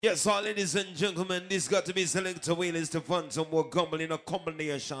Yes, all ladies and gentlemen, this got to be Selector Willis to fund some more gambling a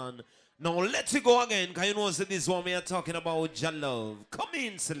combination. Now let's go again, because you know that this one we are talking about your love. Come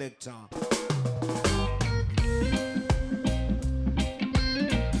in, Selector.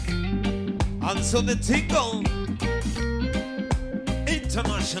 And so the tingle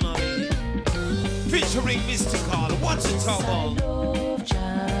internationally featuring Mystical. What's it about?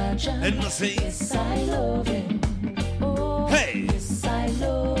 And nothing. Yes, I love him. Oh, hey. Yes, I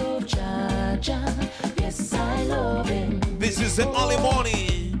love Jaja. Yes, I love him. This is the early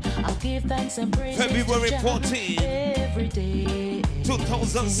morning. I'll give thanks and praise February to 14, every day.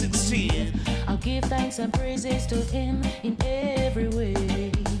 2016. I'll give thanks and praises to him in every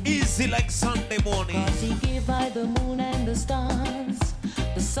way. Easy like Sunday morning. 'Cause he gave by the moon and the stars,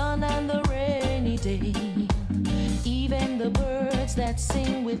 the sun and the rainy day, even the birds that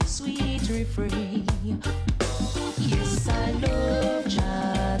sing with sweet refrain. Yes, I love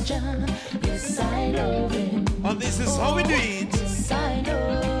Jaja. Yes, I love him. And this is how we do it. Yes, I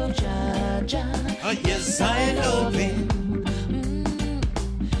love Jaja. Yes, I love him.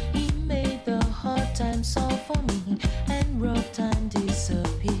 He made the hard times soft for me and rough time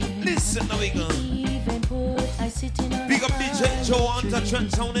disappear. Listen, now we go. Even put I sitting on Big up DJ Joe on the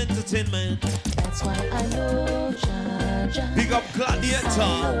Trend Sound Entertainment. That's why I love Jaja. Big up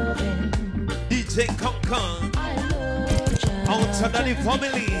Gladiator. DJ Conkan. Out to the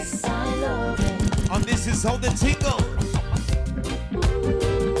family. Yes, I love him. And this is how the tingle.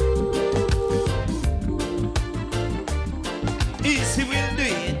 Easy will do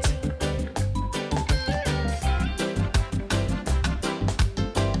it.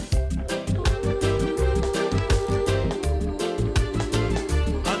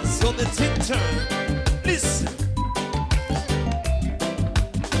 And so the ting turn. Listen.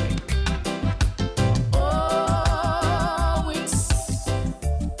 Oh, it's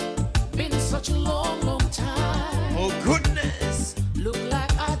been such a long, long time. Oh goodness. Look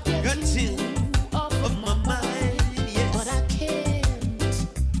like I get Got you off of my mind. Yes. but I can't.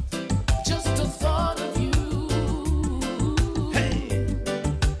 Just the thought of you. Hey.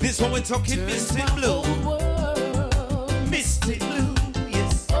 This one we're talking turns Mystic my Blue. whole world. Mystic Blue.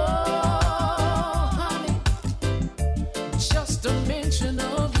 Yes. Oh, honey, just a mention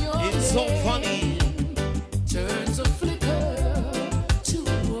of your It's so name funny. turns a flicker to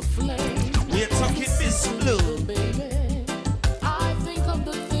a flame. We're talking Mystic Blue. Baby, I think of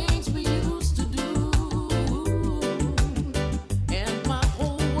the things we used to do, and my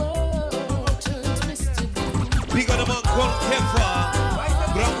whole world turns misty blue. We got a man called Kefa,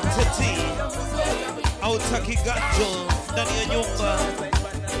 Brown Teti, Autaki Gajo, Daniel Nyumba.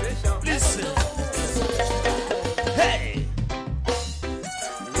 Listen. Hey.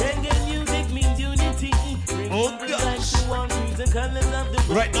 Reggae music means unity. Oh gosh.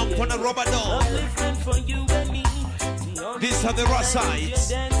 Right now, on the rubber dog. Uplifting for you and me. These are the raw sides.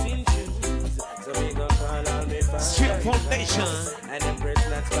 Dancing shoes. So we gon' call on me for Street Foundation. and embrace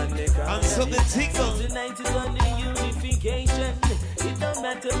that's what they call And so the tingle. tonight is on the unification. It don't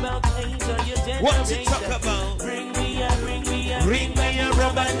matter about age or your generation. What you talk about? Bring me a, bring me a, Ring me a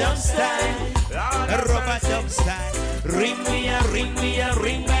rubber dub style. A rubber dub style. Ring me a, ring me a,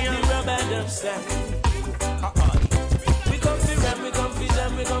 ring me a. rubber dub style. We come fi rap, we come fi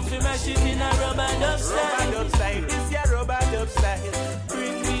jam, we come fi mash it in a rubber dub style. Rubber dub style, this ya rubber dub style.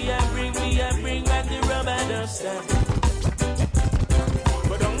 Bring me a, bring me a, bring back the rubber dub style.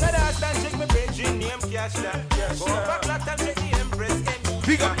 But don't let us stand, check my page, name cash that. Go back, lot and check the Empress.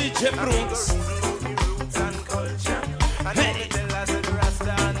 Big up DJ Brooks. Roots and culture. And Hey. tell us that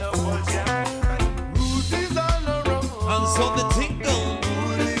Rasta and no culture. And so the tingle.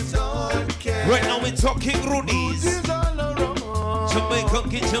 Right now we're talking Rudy's. Jamaican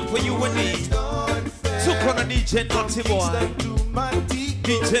kitchen for you and me. Took on a DJ Naughty Boy.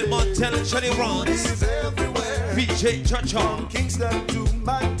 DJ Montel and Charlie Rons. VJ Chacha.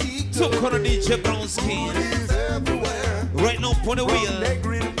 Took on a DJ Brown Skin. Right now on the wheel.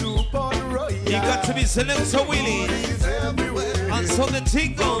 You got to be Selector Willie. And so the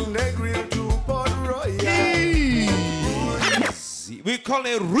tingle. Easy. We call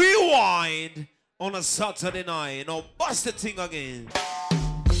it rewind on a Saturday night. Now bust the thing again.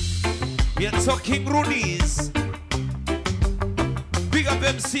 We are talking Rudy's. Big up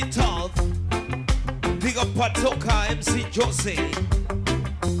MC Todd. Big up Patoka, MC Jose.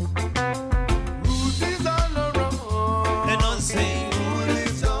 And I'm saying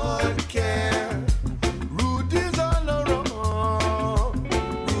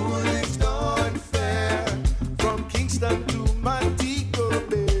Kingston to Montego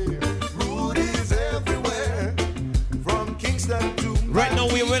Bay, Rudy's everywhere. From Kingston to right now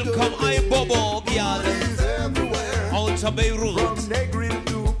we will Welcome, I Bobo, girl. Out of Beirut. From Negril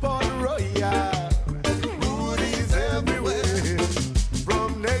to Port Royal. Rudy's everywhere.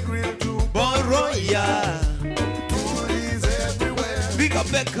 From Negril to Port Royal. Rudy's everywhere. Big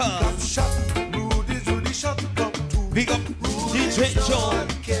up Becca. Come shot. Rudy shot. Come to. Big up DJ John.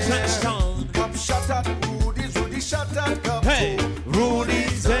 Touchdown. Come shot at Rudy shot at. Come hey,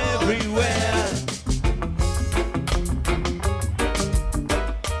 Rudy's everywhere.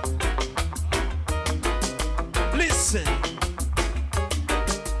 Listen.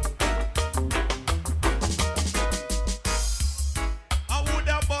 I would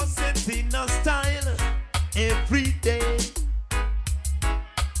have bust it in a style every day.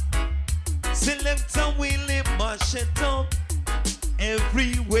 Selector Willie mash it up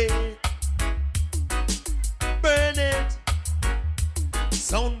everywhere. Burn it.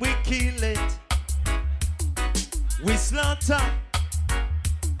 Sound we kill it. We slaughter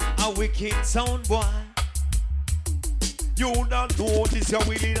a wicked sound boy. You don't know this, you're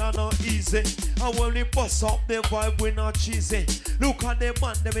willing and not easy. And when we bust up the vibe, we're not cheesy. Look at them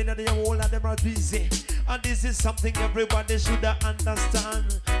man, them in the whole of them are busy. And this is something everybody should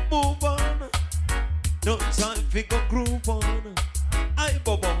understand. Move on. No time for go groove on. I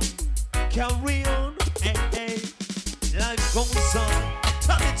bobo, carry on. Hey, hey. Life goes on.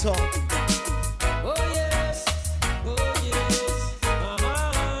 Turn it up. Oh yes, oh yes. Oh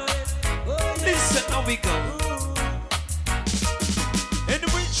yes. Listen, how we go. In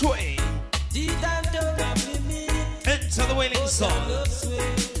which way? Enter the wailing song.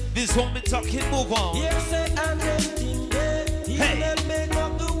 This one be talking, move on. Hey. Make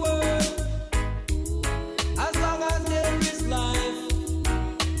up the world. As long as there is life,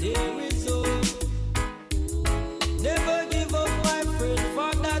 there is hope. Never give up, my friend,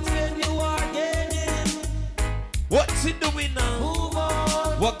 for that's when you are gaining. What's it doing now? Move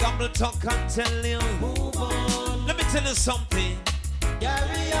on. What gamble talk and tell you? Move on. Let me tell you something.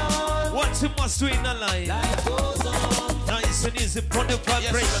 Carry on. What you must do in a life. Life goes on. Nice and easy for the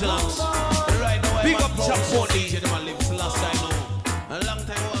vibration. Right now, big up Jack Body. A long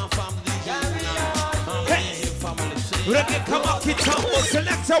time one family. Hey. Reggae come up, it come on,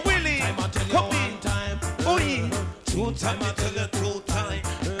 Selector Willie. Come in. Oh yeah. 2 times I tell you 2 times.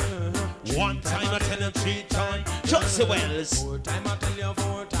 1 time I tell you 3 times. Johnson Wells. 4 times I tell you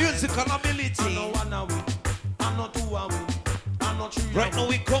 4 times. Musical ability. I'm not 1 away. I'm not 2 away. I'm not 3 away. Right now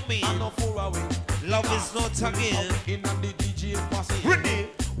we coming. I'm not 4 away. Love is not again. In the DJ posse. Ready?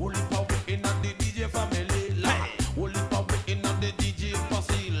 Only power in the DJ family. Hey. Only power in the DJ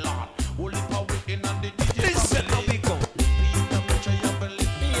posse. Lord. Only power in the DJ family. Listen how we go.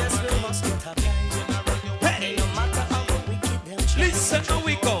 Yes, we must get up. Hey. No matter how wicked them try. Listen how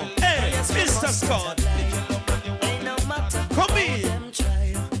we go. Hey, Mr. Scott. Come in.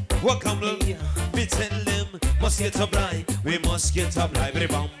 Welcome, look. We tell them, must get up line. We must get up line. Very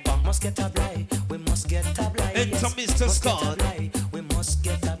bam bam. Must get up line. We must get up line. Enter Mr. Scott. We must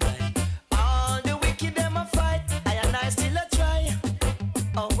get up line. All the wicked them a fight. I still a try.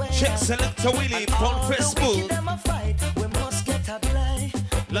 Oh, well. Check Selector Willie on Facebook. Them a fight. We must get up line.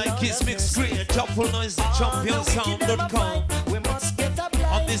 Like his mixed screen, Jumple Noise, championsound.com. We must get up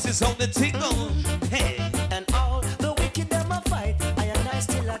line. And this is how the thing go. Hey. And all the wicked them a fight. I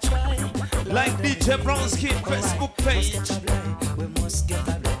still a try. Like DJ Brownski Facebook page. We must get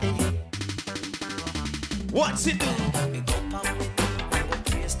up line. What's it do?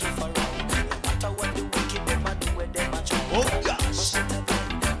 Oh gosh.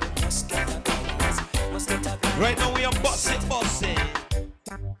 Right now we are bossing.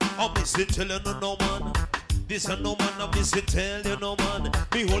 I'm busy telling you no man. This a no man, I'm busy tell you no man.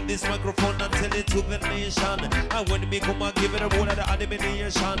 Me hold this microphone and tell it to the nation. And when me come and give it a whole of the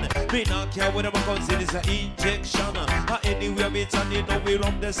animation, me not care whether my cousin is an injection. Anywhere me turn it, know we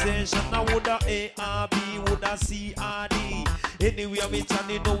run the station. I would a ARB, would a CRD. Anywhere me turn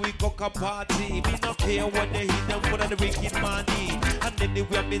it, know we cook a party. Me not care what they hit them for the wicked money. And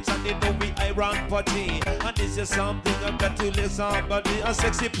anywhere me turn it, know we iron party. And this is something I got to listen, but a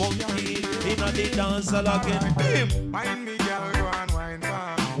sexy punky in a the dance again. Wine me girl, go and wine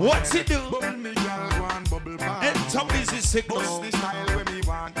for. What's it do? Bubble me girl, go and bubble for. And Tom is his signal. Bust the style where me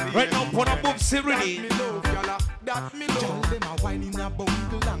want to. Right now, put a move seriously. That me love, y'all. That me love. Tell them a wine in a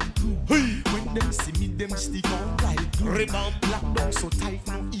bundle and glue. Hey. When them see me, them stick out like glue. Rebound. Lock down so tight,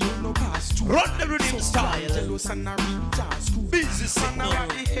 no ear, no pass through. Run the rhythm style. Jealous and a real jazz school. Busy signal. Wonder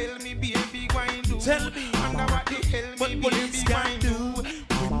what the hell me baby going do? Tell me. Wonder what the hell What me police baby can going do?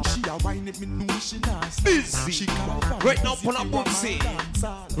 When she a wine it, me know she nasty. Busy. She call it Right now, pull up Bootsy.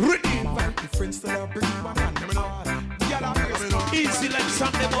 Ready. Invite the friends to her bring one and them all. Easy like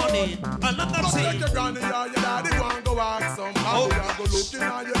Sunday morning. Another thing.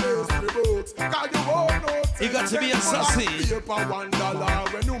 You got to be a sassy.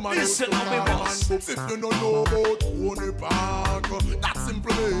 Listen to me, boss. If you don't know about Tony Park, that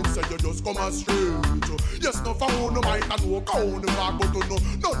simple means that you just come as straight. Yes, no phone, no mic, and no count the park, but you know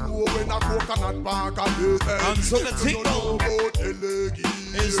when a coconut park and so the thing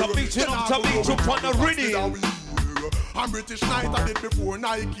is a big tune up to big tune on the reading. I'm British Knight, I did before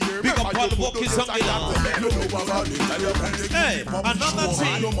Nike. Big up all the bookies on the land. Hey, another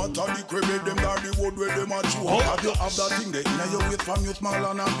thing. No matter the credit, them are the wood where them are true. Have you have that thing that in your waist from your small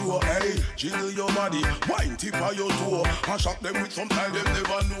and a grow. Hey, jiggle your body, wine tip on your toe. And shock them with some time, them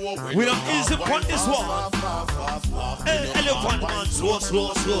never know. We don't easy on this one. Hey, elephant man, slow.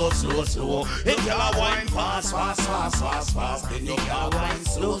 Hey, y'all wine fast. Then you got wine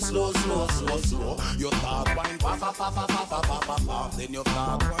slow. You start wine fast. Then you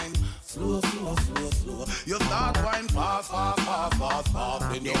start wine slow. You start wine fast.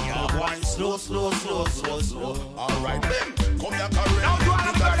 Then you start wine slow. Alright then, come here, Karen. Now you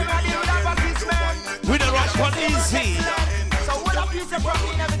are the man. We don't rush on easy. So what a piece of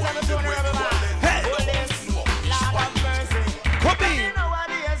protein every time you turn around, man. Hey, Lord of mercy. come in.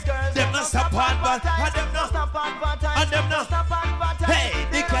 Them not stop hard, but them not. Hey,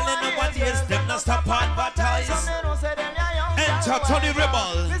 they calling nowadays. Them not stop advertise. Enter Tony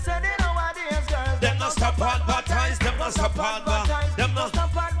Rebel. Them not stop advertise. Them not stop advertise. Them not.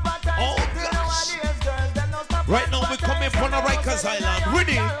 Oh gosh. Right now we coming from the Rikers Island.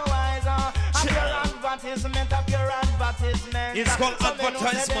 Ready? It's called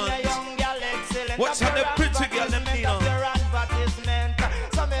advertisement. What's on the pretty girl them Nina?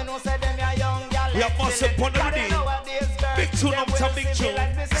 We have muscle upon the ready. Big tune up to big tune.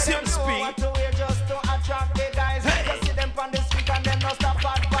 Same speed. Hey.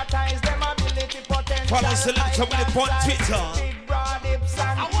 Follow Selector with the on Twitter.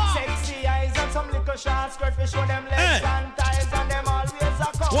 Hey.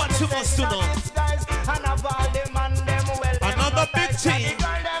 What you must do now? Another big team.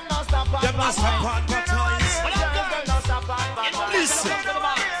 Them must have advertised. Listen.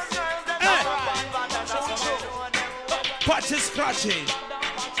 Hey. Patch is scratching.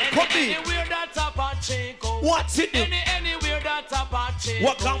 Come in. What's it do? Anywhere that Apache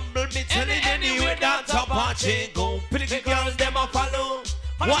What gamble me telling anywhere that Apache go? Pretty girls them a follow.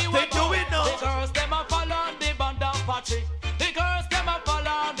 What they doing now? The girls them a follow the band Apache. The girls them a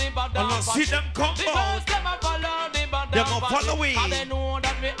follow the band And I see them come The girls out. them a follow the band Them a following. And they know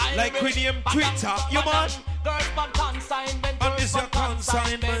that we Like Irish. with him Twitter, you man. Girls on consignment. And this your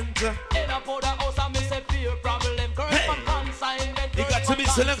consignment. In a powder house and me say fear problem. Girls Hey. on consignment. You got to be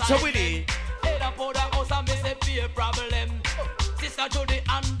selector with it. In a powder house and me say fear problem. Sister Judy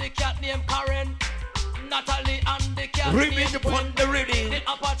and the cat named Karen. Natalie and the cat Remain named upon the ready. The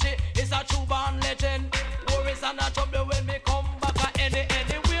Apache is a true born legend. Worries and a trouble when me come back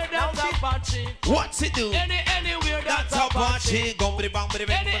anywhere that's Apache. What's it do? Anywhere That's that's Apache. Go with the bang with the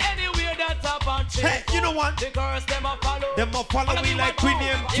bang. Anywhere that's Apache. Hey, you know what? The girls them a follow. Them a follow me like we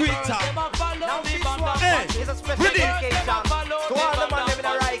name The Twitter. girls them a follow Now the this band one Hey, is a special ready? dedication to all the man living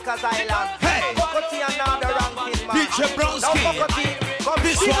in Rikers Island. Hey. Bukati and now the ranking man. DJ Now Brownski. Bukati, come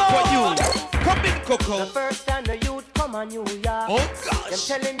This sing one for out. you. Come in, The Coco. first time the youth come on New York. Oh Them gosh.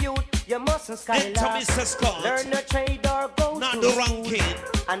 telling youth you mustn't Enter skylark. Mr. Scott. Learn a trade or go Not to the school. ranking.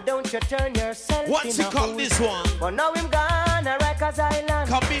 And don't you turn yourself What's in it a called fool. this one? But now him gone a Rikers Island.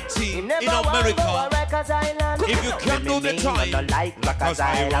 Committee He in never want go a America. Rikers Island. If you can do the time. no like Rikers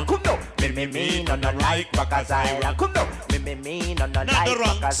Island. Come now, me no like Rikers Island. Come now, me no Not like the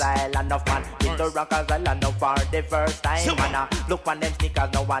ranks. Rikers Island. No fun in the Rikers Island. No for the first time. So And look on them sneakers.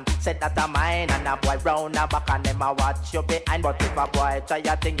 No one said that a mine. And a boy round a back and them a watch you behind. But if a boy try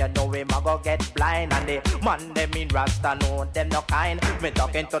a thing, you know him a go get blind. And the man them in Rasta know them no kind. Me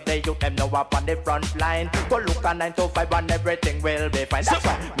talking to the youth, them know up on the front line. Go look at 9 to 5 and everything will be fine. That's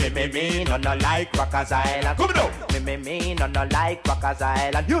why me no like Rikers Island. Come now, me no like Rikers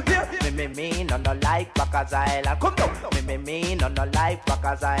Island. You hear? Me no like Rikers Island. Come now, me no like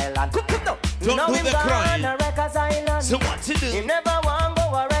Rikers Island. Come now. Don't Now do him the gone crying. a Rikers Island. So what to He do? never want go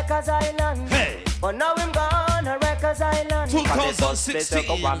a Rikers Island. Hey. But now him gone a Rikers Island. 2016.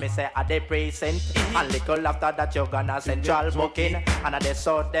 Go on, me say at the precinct. And little after that you gonna central booking. And they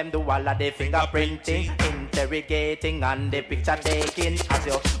saw them do all of the fingerprinting, interrogating and the picture taking. As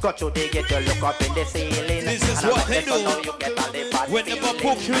you go through the gate, you look up in the ceiling. This is And what when they so now do you get all the bad when they feeling.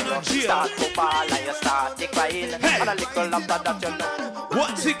 book you in a jail. Start to fall and you start to crying. Hey. And a little after that you know.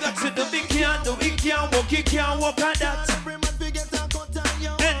 What he got to do, he can't do, he can't walk at that.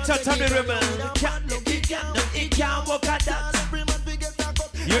 Enter the rebel, he can't walk at that.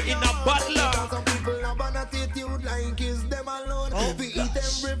 You're in a butler. Oh,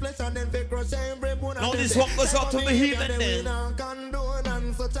 now this one goes out to the heathen then.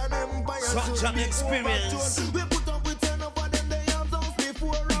 Such an experience.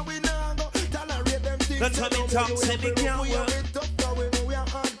 That's how it talks and it can't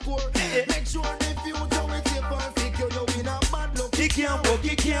work.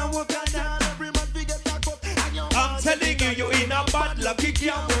 He can't work on that. I'm telling you, you're in a bad luck, he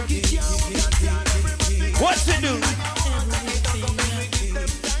can't work. What to do?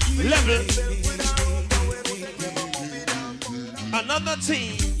 Level. Another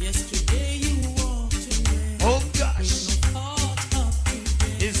team. Oh gosh.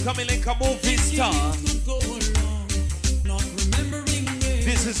 It's coming like a movie star.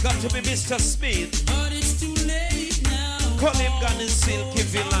 This has got to be Mr. Smith. But it's too late now. Call him gun and silk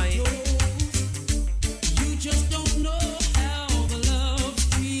if you like. You just don't know how the love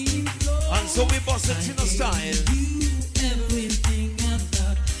stream flows. And so we bust it in a style. Everything I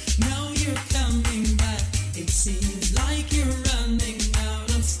thought, now you're coming back. It seems like you're running out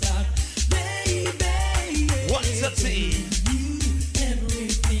of stock, baby. What's the team?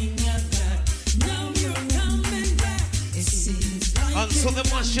 Everything I thought, now you're coming back. It seems like And so they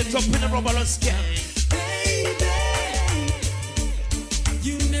mash it up in a rubber and skank. baby,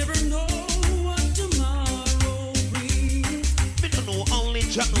 you never know what tomorrow brings. Me don't know, only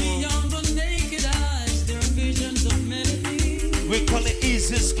Jah know. Beyond the naked eyes, there are visions of many things. We call it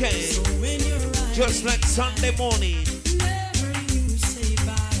easy skank. So when you're right, Just like Sunday morning. never you say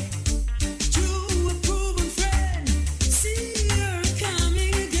bye to a proven friend. See her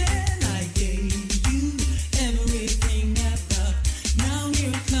coming again. I gave you everything I thought. Now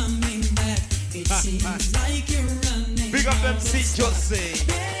you're coming back. It seems like you're running. Big up them out of seats, stock. just say.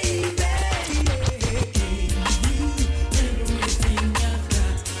 Baby, gave you everything I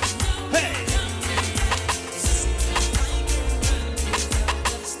got. Now Hey! you're coming back. It seems like you're running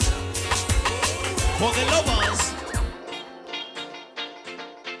out of stock. For the lovers.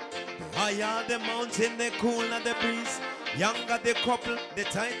 Higher the mountain, the cooler the breeze. Younger the couple, the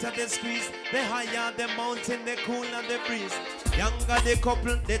tighter the squeeze. The higher the mountain, the cooler the breeze. Younger the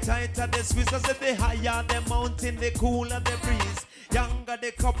couple, the tighter the squeeze. I said the higher the mountain, the cooler the breeze. Younger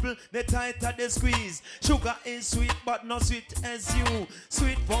the couple, the tighter the squeeze. Sugar is sweet, but not sweet as you.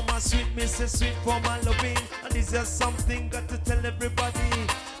 Sweet for my sweet missus, sweet for my loving. And is there something got to tell everybody?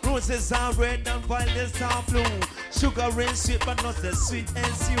 Roses are red and violets are blue. Sugar is sweet, but not as sweet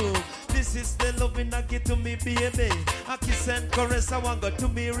as you. This is the loving I give to me, baby. I kiss and caress, I want go to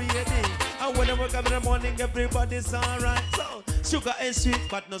me, really. And when I wake up in the morning, everybody's alright. So, sugar is sweet,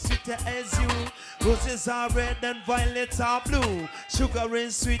 but not sweeter as you. Roses are red and violets are blue. Sugar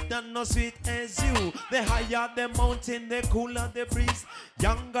is sweet and not sweet as you. The higher the mountain, the cooler the breeze.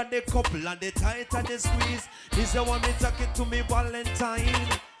 Younger the couple and the tighter the squeeze. This the one me talking to me Valentine.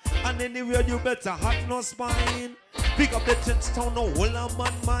 And anywhere you better have no spine. Pick up the town, no whole of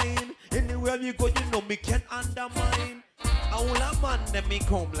man mine. Anywhere you go, you know me can undermine. A whole of man, them me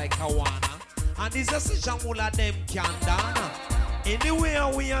come like a wanna. And this a session, all of them can dana. Anywhere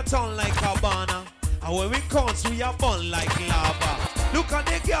we are town like a banner. And when we comes, we are born like lava. Look at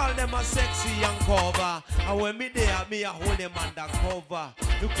the girl, them are sexy and cover. And when me there, me a hold them undercover.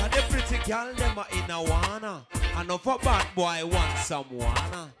 Look at the pretty girl, them are in a wanna. And if a bad boy want some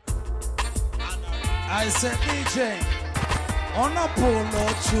wanna. I said, DJ, on a polo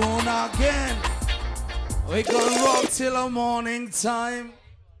tune again. We gonna rock till the morning time.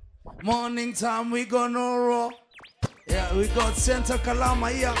 Morning time, we gonna rock. Yeah, we got Santa Kalama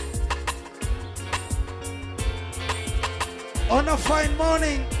here. On a fine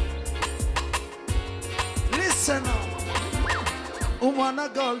morning. Listen up. Woman a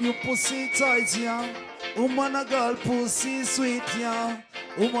girl, you pussy tight, yeah. Woman a girl, pussy sweet, yeah.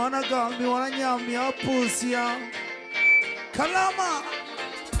 Woman a girl, me wanna yam me a pussy, yeah. Kalama.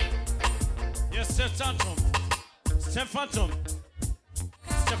 Yes, Step Phantom. Step Phantom.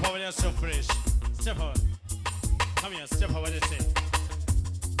 Step over there, so fresh. Step over. Come here, step over there, say.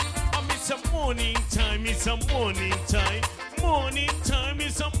 It's a morning time, it's a morning time. Morning time,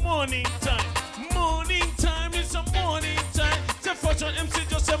 it's a morning time. Morning time, it's a morning time. Step Phantom MC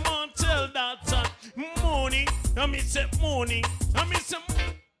just a man tell that time. Morning, it's a morning. It's a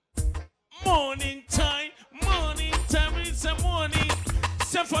morning time. Morning time, it's a morning.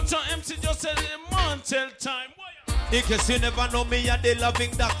 Step Phantom MC just said man tell time. In case you never know me, and the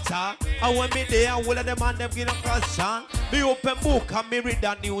loving doctor. And when me there, all of them and them give a question. Me open book and me read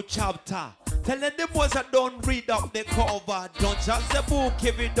a new chapter. Telling the boys that don't read up the cover. Don't just the book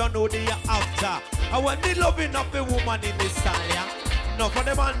if you don't know the year after. And when the loving of a woman in the style, yeah. No for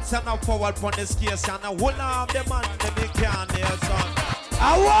the man stand up forward from the case and a whole of the man that they can't hear son.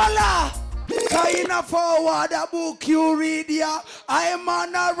 Awala! Kaina forward a book you read ya. I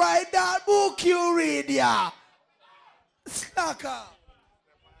man a write that book you read ya. Slacker.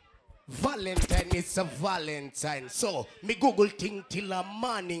 Valentine is a Valentine. So, me Google thing till a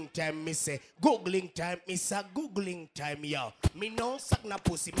morning time. Me say, Googling time is a Googling time, yeah. Me no suck na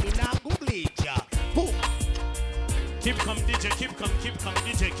pussy, me na Google it, yeah. Boom. Keep come, DJ, keep come,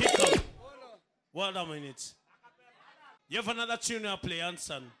 DJ, keep come. Hold on a minute. You have another tune you play,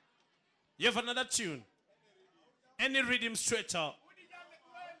 Anson. You have another tune. Any rhythm straight up.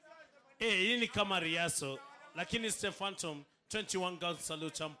 Hey, you need kama riaso. Lakini Step Phantom, 21 gun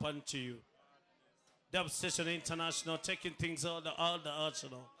salute and punch to you. Dub Station International, taking things all the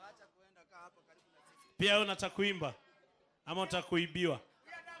arsenal. Pia unataka kuimba ama unataka kuibiwa?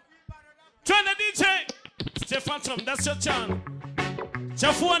 Twende DJ! Step Phantom, that's your chance.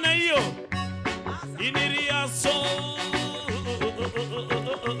 Chafua na hiyo. Iniria so.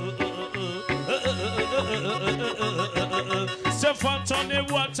 Step Phantom, the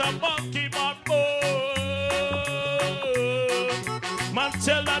water monkey man boy. Man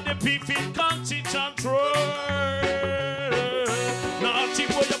tell her the people can't teach and throw. Naughty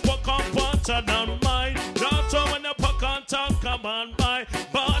boy, you puck on puncher than mine. Not when you puck on talk, come on mine.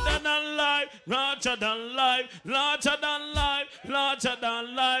 Better than life, larger than life, larger than life, larger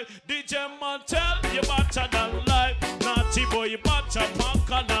than life. DJ man tell you better than life. Naughty boy, you better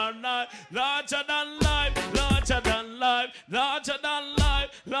puck on our night. Larger than life, larger than life, larger than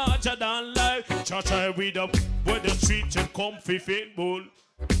life, larger than life. Cha-cha with up with the street and comfy football.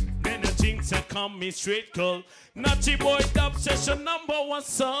 Then the things that come me straight call. Naughty boy, the obsession #1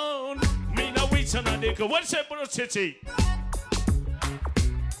 sound. Me na wait on a dick. What's up, bro, City?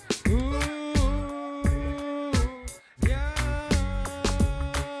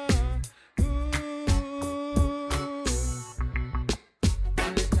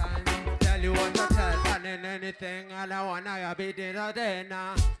 Anything and I wanna be the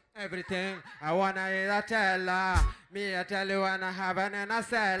dinner. Everything I wanna is a teller. Me I tell you when I have an in a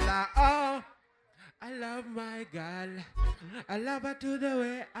cellar. Oh, I love my girl. I love her to the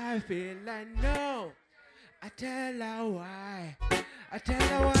way I feel. I know. I tell her why. I tell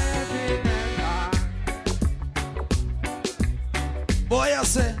her why I feel like. Boy, I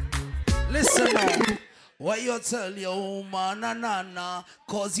say, listen now. Why you tell your woman na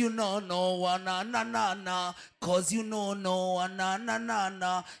cause you know no one na cause you know no one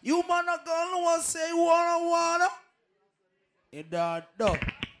na you man a girl who say wanna in that dog.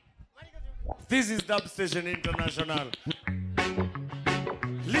 This is Dub Station International.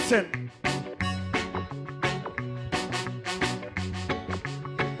 Listen.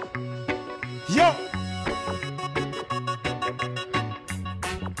 Yo.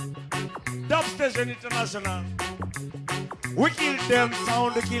 Dub Station International. We kill them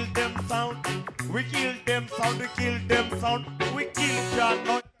sound, we kill them sound. We kill them sound, we kill them sound. We kill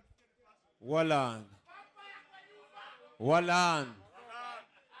John. Wallan. Wallan.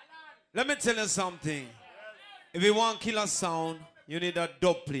 Let me tell you something. If you want to kill a sound, you need a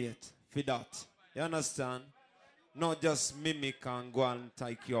dub plate for that. You understand? Not just mimic and go and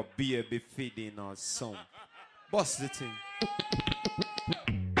take your baby feeding or some. Bust the thing.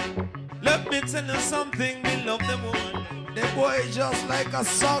 Let me tell you something, me love the woman. The boy just like a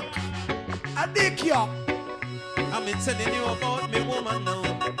sock. A dick ya. I'm telling you about me woman now.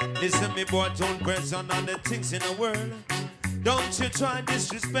 Listen, me boy, don't question on the things in the world. Don't you try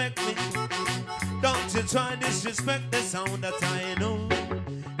disrespect me. Don't you try disrespect the sound that I know.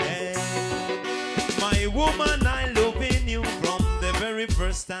 Hey. My woman, I loving you from the very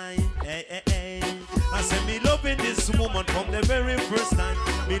first time. Hey, hey, hey. I say me loving this woman from the very first time.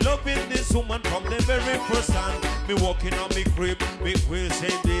 Me loving this woman from the very first time. Me walking on me crib, me quills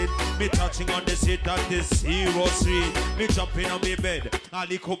indeed. Me touching on the seat at the 03. Me jumping on me bed, a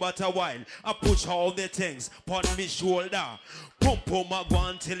little but a while. I push all the things on me shoulder. Pum pum I go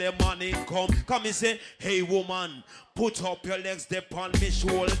until the morning come. Come and say, hey woman, put up your legs there on me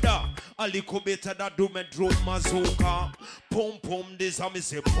shoulder. A little bit of that do me drum mazooka. Pum pum this, and me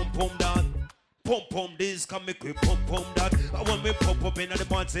say pum pum that. Pump pump this, come make we pump pump that. And when we pump up in the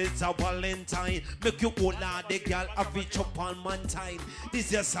months, it's a Valentine. Make you all out the girl, have it up on man time.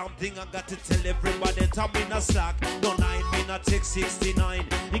 This is something I got to tell everybody. Time in a slack, no 9, me not take 69.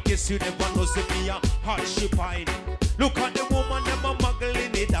 In case you never know, see me a hot shipine. Look at the woman, them a muggle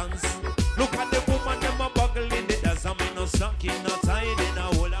in the dance. Look at the woman, them a buggle in the dance. I mean, no slack in no time in a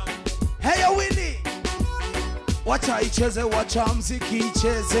hole. Hey, Winnie! Wacha icheze, wacha mziki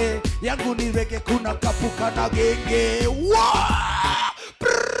icheze. Yangu ni reggae, kuna kapuka na genge.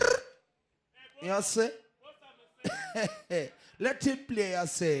 You say? Let it play, I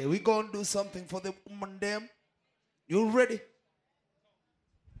say. We gonna do something for the woman them. You ready?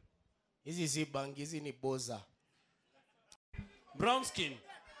 Hizi bangi, hizi ni boza. Brown skin.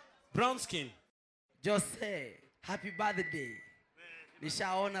 Brown skin. Just say, happy birthday.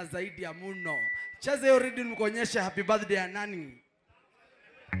 Nishaona zaidi ya muno. Cheze hiyo rhythm nikuonyesha happy birthday ya nani.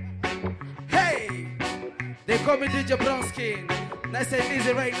 Hey! They call me DJ Brown Skin. Nice and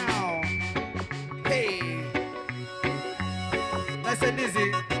easy right now. Hey! Nice and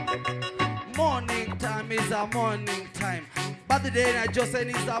easy. Morning time is a morning time. Birthday na Jose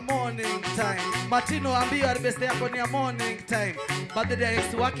is a morning time. Martino ambio arbeste yako ni a morning time. Birthday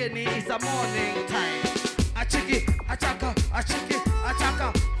next wake ni is a morning time. Achiki, achaka, achiki,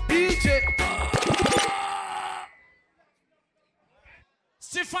 achaka. DJ.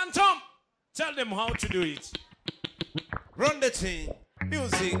 Steve Phantom, tell them how to do it. Run the thing.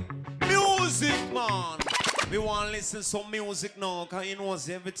 Music. Music, man. We want to listen some music now, because you know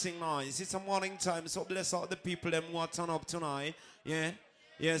everything nice. It's a morning time, so bless all the people them who are turn up tonight. Yeah?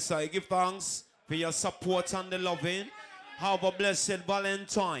 Yes, I give thanks for your support and the loving. Have a blessed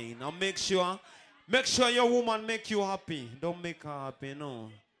Valentine. And make sure your woman make you happy. Don't make her happy, no.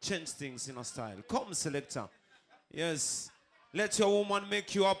 Change things in a style. Come, selector. Yes. Let your woman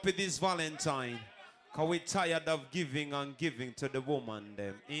make you happy this Valentine. Because we're tired of giving and giving to the woman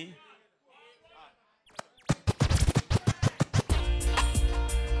them. Eh?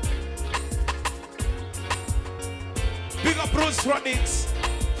 Big up Bruce Rodix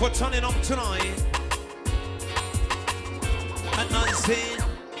for turning up tonight. And I say,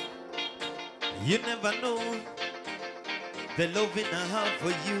 you never know the loving I have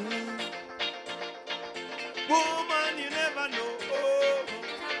for you. Woman, you never know. Oh.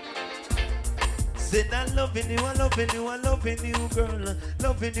 Said I'm loving you, I'm loving you, I'm loving you, girl.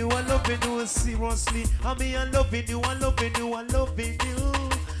 Loving you, I'm loving you seriously. I mean, I'm loving you, I'm loving you, I'm loving you.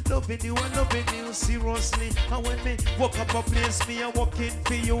 Loving you, I'm loving you seriously. And when me walk up a place, me I'm walking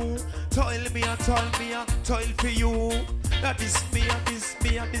for you. Toil me, I toil for you. That is me, and this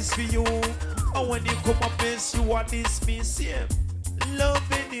me, and this for you. And when you come up place, you are this me, yeah.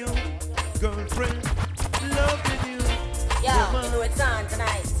 Loving you, girlfriend. Loving you. Yo, you know it's on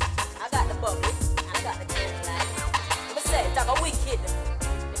tonight. I got the bucket, and I got the candlelight. What I say? Talk a wicked.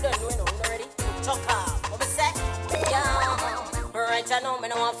 You don't know, you already. Talk off. What I say? Yo, right I know me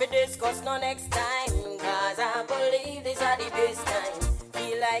no want to discuss no next time. Cause I believe these are the best times.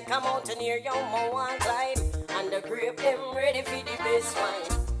 Feel like I'm out near your more one climb. And the grape them ready for the best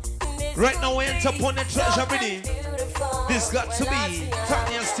wine. Right now we enter upon the treasure ready. This got to be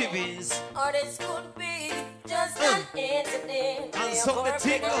Tanya Stevens. Or this could be just an incident. And so the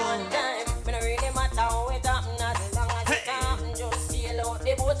thing on. When I really matter how it happen, as long as it happen, just sail out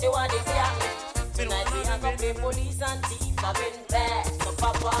the boat you want it to happen. Tonight we have the police and thief have been bad. So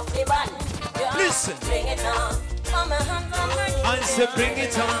pop off the band. Listen. Bring it on. On my hands on my knees. I said bring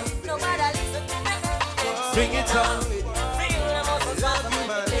it on. Nobody listen to me. Bring it on.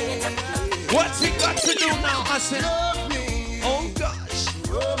 What we got to do now? I said, oh gosh.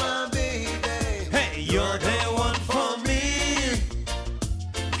 Oh my baby. Hey, you're the one for me.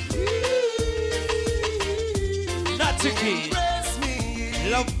 Not to keep.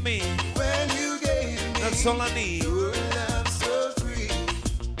 Love me. When you gave me. That's all I need. Your love so free.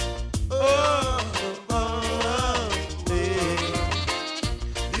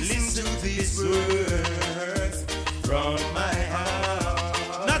 Listen to these words from my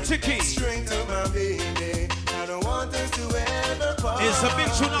heart. Not to keep. Strength of my baby. I don't want us to ever part. It's a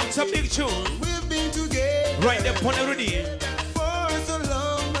big tune, it's a big tune. We've been together. Right there, upon already. For so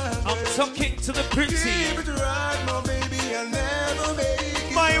long, I'm talking to the pretty. Keep it right, my baby. I'll never make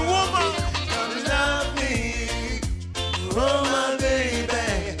it. My woman. Come love me. Oh, my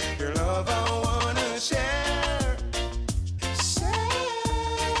baby. Your love I wanna share.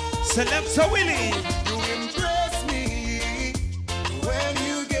 Selector Willie. You impress me when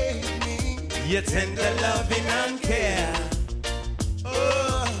you gave me your tender loving and care.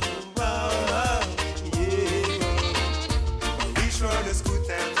 Oh, wow, yeah. Each one is good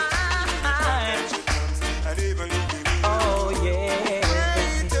time.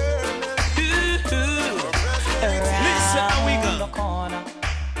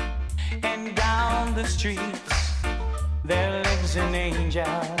 streets, there lives an angel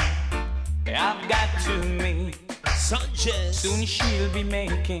I've got to meet. Sanchez. Soon she'll be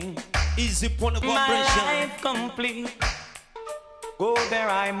making easy point of my vibration. life complete. Go there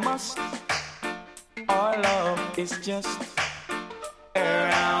I must. Our love is just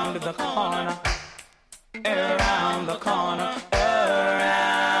around the corner, around the corner,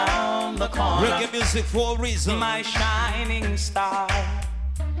 around the corner. Reggae music for a reason. My shining star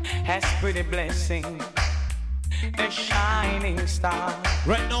has pretty blessing. A shining star.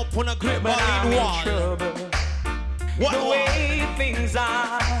 Right now, put a grip but I'm in in one. trouble. What the way things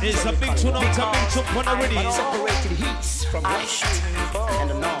are. It's a big tune out, a big tune on the radio. Separated heats from west and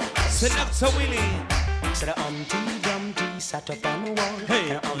the north. Selector Willie. So the Humpty Dumpty sat up on the wall.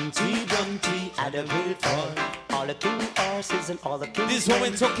 Hey, and Humpty Dumpty had a great fall. All the 2 horses and all the kings. This one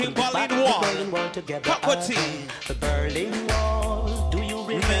we're talking Berlin Wall. Berlin Wall together. Cockatoo. The Berlin Wall. Do you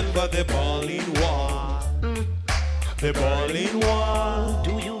remember the Berlin Wall? The Berlin Wall.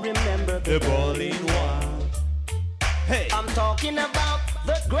 Do you remember the Berlin Wall? Hey, I'm talking about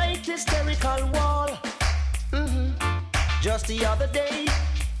the great historical wall. Just the other day,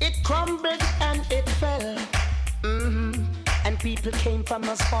 it crumbled and it fell. And people came from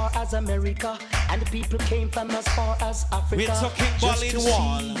as far as America, and people came from as far as Africa. We're talking just Berlin to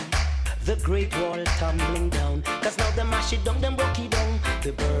Wall. see the great wall tumbling down. Cause now they mash it down, them broke it down.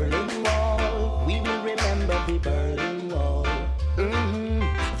 The Berlin Wall, we will remember the Berlin Wall.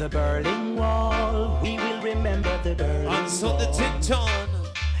 The Berlin Wall, we will remember the Berlin Wall. And so the Tinton.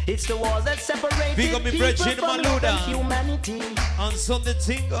 It's the wall that separated Big up me people brethren, from Maluda. love and humanity. And so the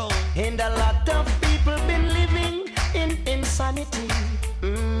Tinton. And a lot of people been living in insanity.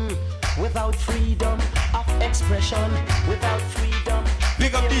 Without freedom of expression, without freedom.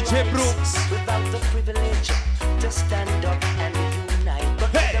 Big up DJ rights, Brooks. Without the privilege to stand up and unite. But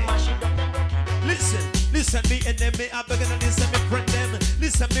hey, the mash it up and rock it. Listen, me enemy, I'm begging to listen, me friend them.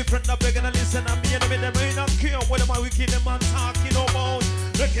 Listen, me friend, I'm begging to listen, I'm me enemy, them ain't not care what am I wicked, them man talking about.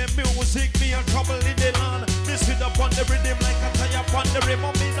 Reggae music, me a trouble in the land. Me sit up on the rhythm like a tire upon the rim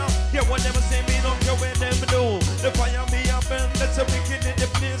of me now. Yeah, when them say me, don't care where them do. The fire me up and let's a wicked in the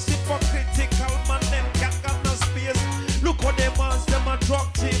place. Hypocritical man, them can't got no space. Look what them ask, them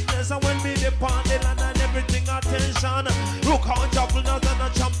attractiveness. And when me the party land and everything attention. Look how travelers and a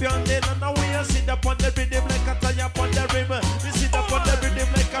champion then. And we a sit up on the rhythm like a tire upon the rim. We sit up on the rhythm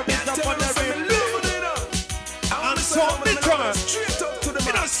like a wrist up on the rim. And so me turn straight up to the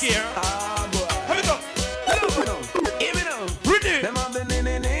man. Scared. Here we go. Here we go. Ready. Them have the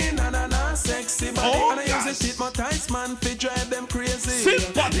na sexy body. Oh, and I use it hypnotize man fi drive them crazy.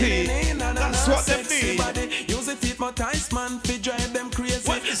 Sympathy. That's what them need. Body. Use it hypnotize man fi drive them crazy.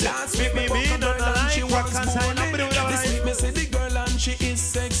 What is it? Last week me walk a girl and she was born. This week me see the girl and she is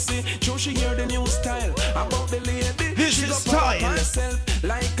sexy. True she hear the new style about the lady. This she is go put style. herself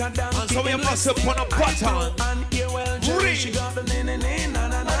like a donkey. And so we must have put a pattern. And here well Jerry, she got the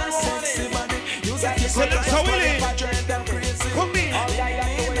na sexy body. Use it So that's how we live. drive them crazy. Come in.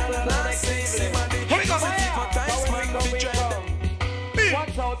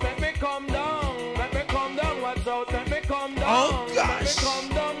 Watch out, let me come down. Let me come down. Watch out, let me come down. Oh gosh. Let me come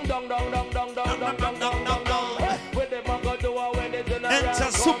down, down, down, down, down, down, down, down, down, down, down. With them I go do a when the general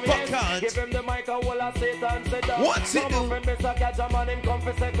Enter Supercard. Give him the mic and will I sit and sit down. What's it do? Come up and Mr. Catch a man, him come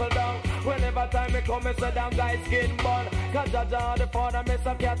for settle down. Whenever time me come, me say down guys skin bun. Cause Jaja the father,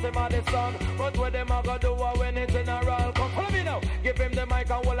 Mr. Catch him and the son. But with them I go do a when the general come. Follow me now. Give him the mic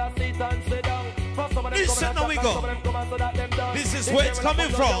and will I sit and sit down. For some of them Listen, now we go. some of them come and so that them done. This is where it's coming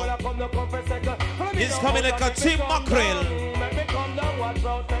from. It's coming like a Tim Mackerel.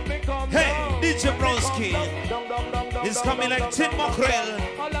 Hey, DJ Bronski. It's coming like Tim Mackerel.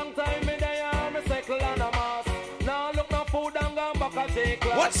 A long time me there, me cycle and a mask. Now look no food and gone back a take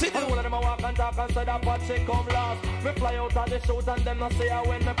class. What's it do? And one of them a walk and talk and say that pot shit come last. Me fly out of the shoot and them not say I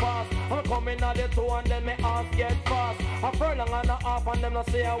when me pass. I'm coming at the two and then me ass get fast. A furlong and a half and them not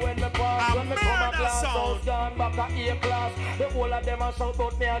say I when me pass. When me come a class out gone back a A class. The whole of them a shout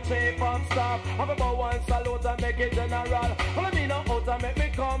out me a chief of staff. Have about one salute and make it general. All I mean out and make me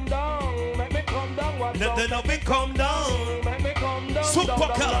come down. Make me come down. Watch out. Let me come down. Make me come down.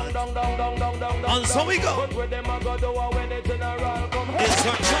 Supercard. And so we go. But with them I go do a when the general come. It's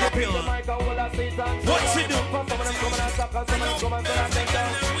a champion. What's he do?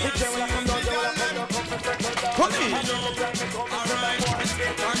 Come in.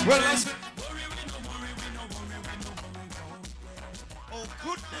 Well, oh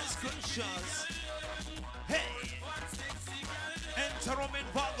goodness gracious. Hey. Enter Roman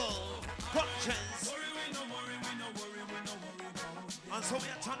Vogel. Conscience. And so we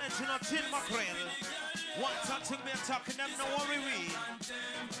are turning to a tin mackerel. One touching me and talking them, no worry we.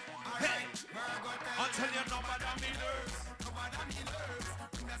 Hey, until you know what I mean.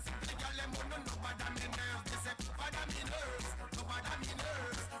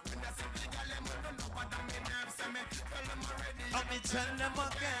 Let me tell them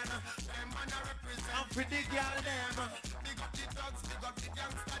again. I'm for the girl them.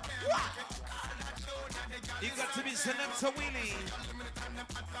 What? You got to be sent them to Willie.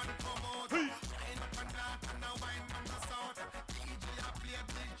 Hey.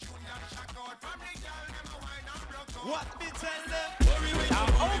 What me tell them?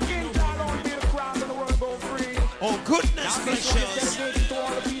 Oh goodness gracious.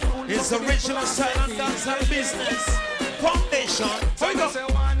 It's original silent dancehall business. Foundation. Here we go.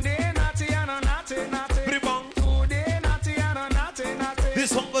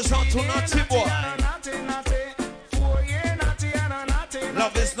 This one goes out to Naughty Boy.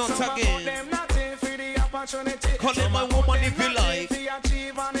 Love is not again. Call him my woman if you like.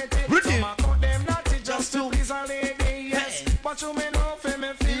 Ready? Just to please a lady, yes. But you may know for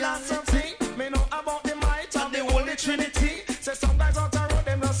me philosophy. Me know about the might and the Holy Trinity. Say some guys out the road,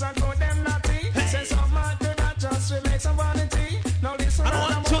 them just a go them naughty. Say some man do not just relate some vanity. Now listen, I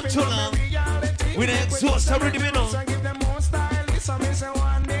don't want to long. We the exhaust already, we know. Give them more style. So me say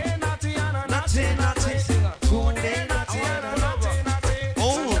one day naughty and a naughty, naughty. 2 day naughty and a naughty, naughty.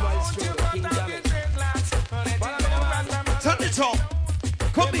 Oh. Turn it up.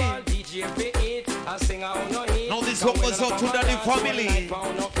 Come in. Now this one goes out to the family.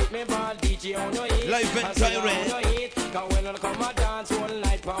 Live and direct. When I come a dance, 1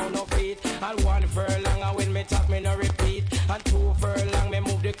 night pound of feet. And 1 furlong, and when me talk, me no repeat. And 2 furlong, me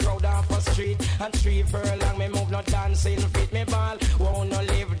move the crowd off the street. And 3 furlong, me move no dancing fit me ball. Won't no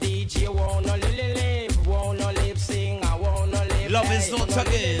live DJ, won't no live, won't no live sing, I won't no live. Love is not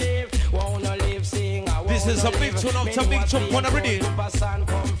again. Won't no live sing, I won't. This is a big tune of the big jump on already.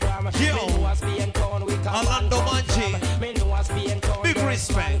 Yo, Orlando Manji. Big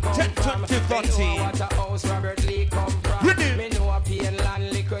respect. 10, 20, 40.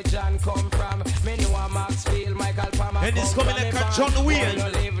 And it's coming like a John Wayne.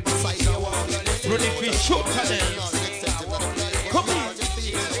 Ready for shoot at them. Come on.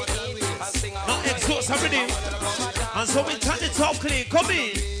 Now exhaust already. And so we turn it up clean. Come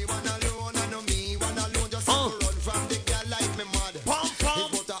in.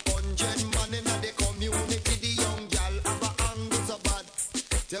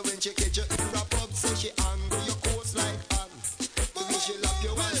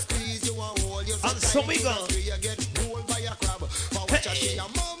 So we go. Hey.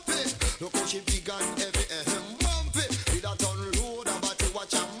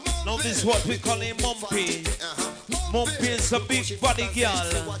 Now this is what we call a Mumpy. Mumpy is a big body girl.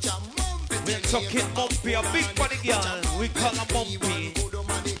 We're talking Mumpy, a big body girl. We call her Mumpy.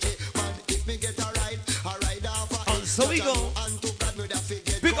 And so we go.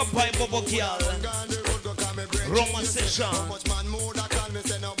 Big up by Bobo girl. Roman session.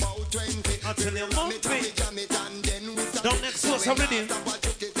 I tell you, Mumpy. Don't next source already.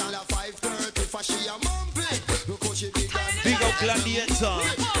 Big up Gladiator.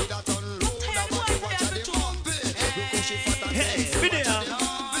 Hey, video.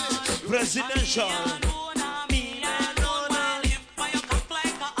 Presidential.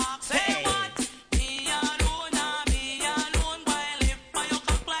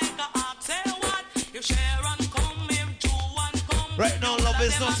 Right now, love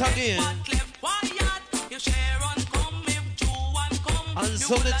is not again. And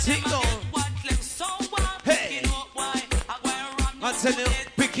so the thing on. Hey, I tell you,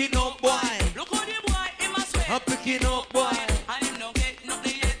 picking up boy. I'm picking up boy.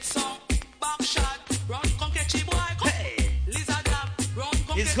 Hey,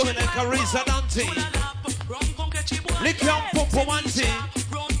 it's going like a razor dante. Lick your popo manti.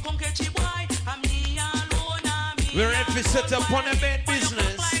 We're ready to set up on a bed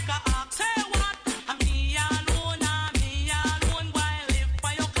business.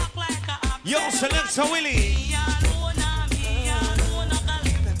 Yo, Selector Willie.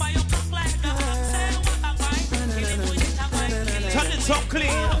 Turn it up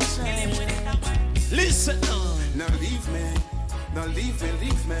clean. Listen now. Now leave me. Now leave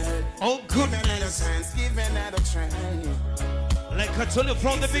me. Oh goodness. Like I told you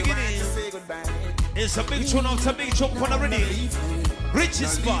from the beginning, it's a big tune of a big joke on already. Richie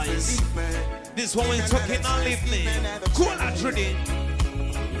Spice. This one we're talking on leave me. Cool and ready.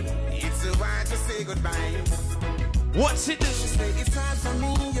 It's a while to say goodbye. What's it do? She say it's hard for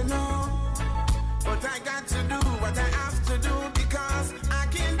me, you know. But I got to do what I have to do because I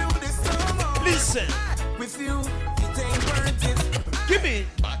can't do this no more. Listen. with you, it ain't worth it. Give me.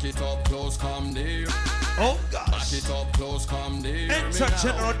 Back it up close, come near. Oh gosh. Back it up close, come near. Enter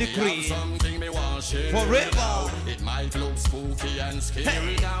general decree. Something me want share forever. It might look spooky and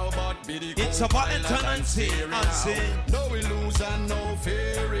scary now, but be the it's a Valentine and say. No illusion, no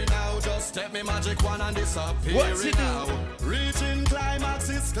fear now. Just step me magic one and disappear. What's it now? Reaching climax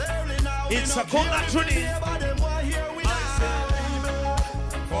is clearly now. It's a coconut tree.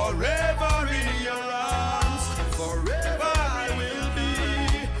 Forever in your arms, forever I will be,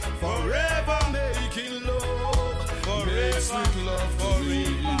 forever making love, forever sweet love for me,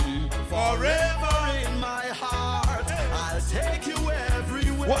 forever in my heart, I'll take you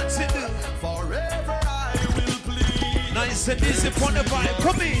everywhere. What's it do? Forever I will plead. Nice and easy upon the vibe,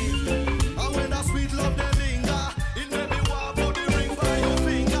 come in. And when that sweet love they linger, it made me walk out the ring by your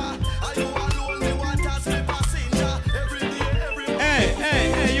finger. Are you alone, me want as me passenger, every day, every day.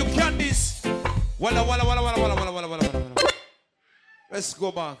 Hey, you can't this. Walla. Let's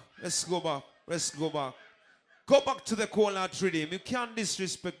go back. Go back to the coconut rhythm. You can't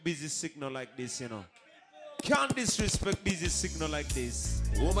disrespect busy signal like this, you know. Can't disrespect busy signal like this.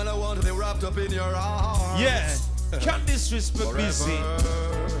 Woman, I want to be wrapped up in your arms. Yeah, can't disrespect busy.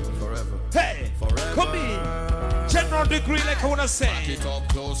 Forever. Hey, forever. Come in. General degree, like I wanna say. Back it up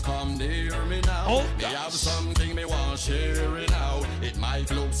close, come near me now. Oh, me have something me want share it now. It might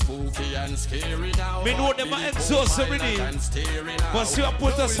look spooky and scary now. Me know them are exhaust already. But you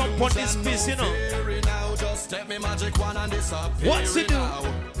put us up on this piece, you know. Now, just step me magic one and disappear. What's it do? Now.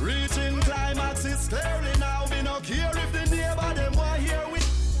 Reaching climax is clearly now. Me no care if the neighbor them want hear with.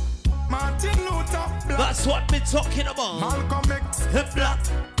 Martin Luther Black. That's what me talking about. Malcolm X Black.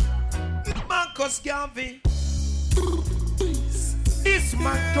 Marcus Garvey. This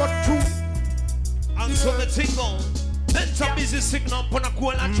man got true. And so the thing on. Enter busy signal upon a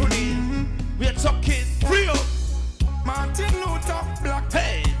cool and truly. We're talking real. Martin Luther Black.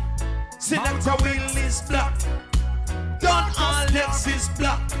 Hey. Selector Will is black. Don Alex is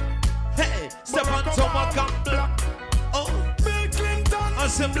black. Hey. Stefan Tomakan black. Oh. Bill Clinton. I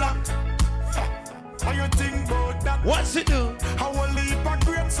say black. How you think about that? What's it do? How a leap of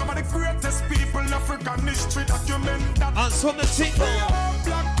great, some of the greatest people in African history document that. And so the thing on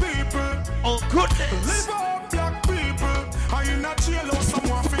black people. Oh goodness. Live out black people. Are you not jail or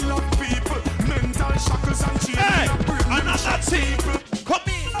someone feel up people? Mental shackles and chains. Hey, another thing. Come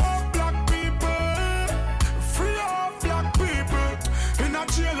in. All black people. Free all black people. In a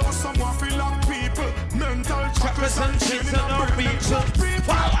jail or someone feel up people. Mental shackles and chains and our people.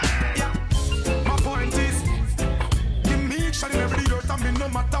 Power. No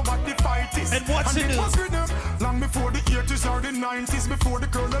matter what the fight is. And what's it do? Long before the 80s or the 90s, before the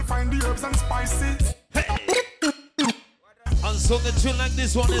colonel find the herbs and spices. Hey. And so the tune like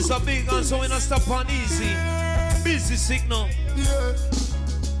this one is a big, and so we don't stop on easy. Busy signal. Yeah.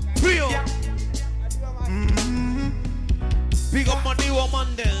 Real. Big up my new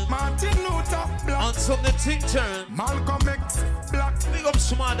woman then. Martin Luther Black. And so the thing turn. Malcolm X Black. Big up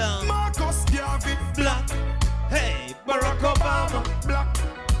Smada. Marcus Garvey Black. Hey, Barack Obama Black.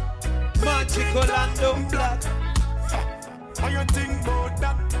 Magic Orlando Black. How you think about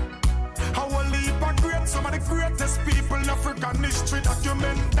that? How a leap of great, some of the greatest people in African history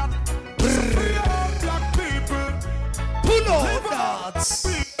document that. Free all black people. Pull out that.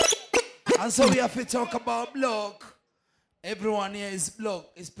 And so we have to talk about black. Everyone here is black.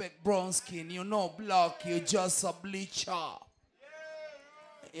 Expect brown skin. You know black, you just a bleacher.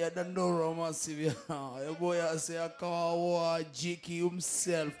 You don't know romance. Your boy has say, I can't Jiki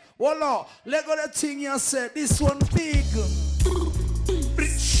himself. Voila, let go the thing you said. This one big.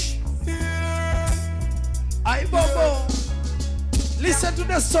 Rich. I Bobo. Listen to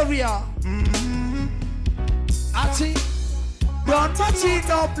the story. Ati, don't touch it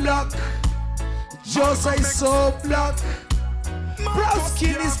up black. Just I so black. Brown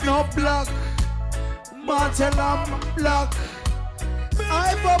skin is not black. Martel I'm black.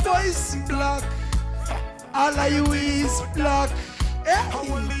 I Bobo is black. All of you is black. Hey.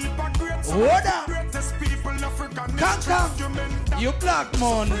 What up? Come. You black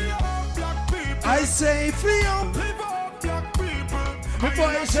man. I say free up. Before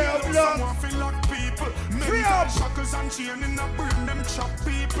I say up black. Free up. Shackles and chain in a brain them chop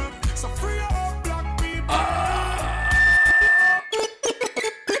people. So free up black people.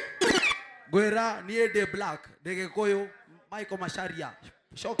 Guerra near the black. They get koyo. Michael Masharia.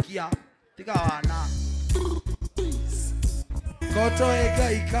 Shokia. Tikawana. Koto ega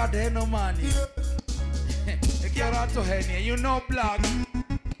ikade no money. Ekirato heni. You know black.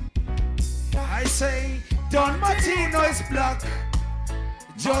 I say Don Martino is black.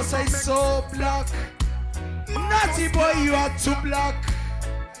 Jose so black. Naughty boy, you are too black.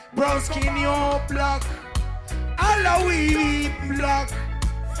 Brown skin, you are black. Halloween black.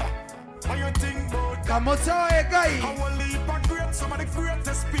 How you think about Come on, guy. I will leave a great, some of the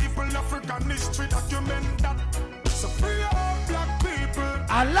greatest people in African history document that. So free all black people.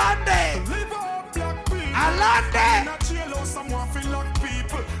 Alande. Live all black people. Alande. In a jail house, someone feel like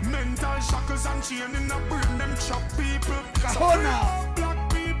people. Mental shackles and chain in a brain, them chop people. So free all black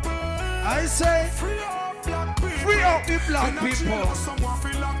people. I say, free all black people. Free up the black in a people. Jail house, someone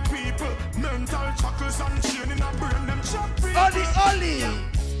feel like people. Mental shackles and chain in a brain, them chop people. Oli.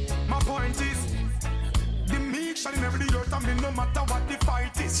 My point is, the meek shall never the earth and me no matter what the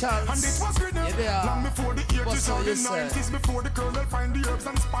fight is. Chance. And it was written long before the 80s or the 90s, before the colonel find the herbs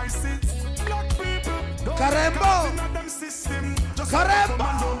and spices. Black people don't Karembo. in them system. Just Karembo. come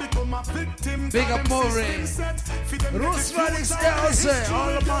and don't become a victim. Big up Murray. Roosevelt is there, say,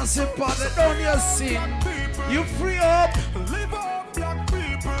 all the massive part, they don't you sin. You free up. Live up, black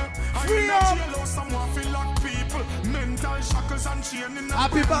people. Free up. Someone feel like people. Mental shackles and chain in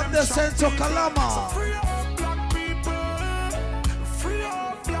Happy birthday, Sento Kalama. Free up, black people. Free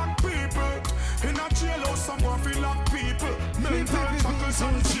up, black people. In a jail house, someone feel like people. Mental shackles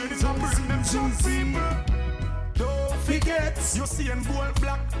and chain in a brain, them chop people. Don't forget, you seeing boy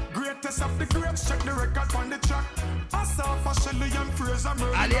black. Greatest of the greats, check the record on the track. I saw for Shelly and Fraser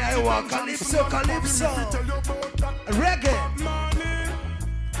Murray. Ali Iowa, Calypso. Reggae.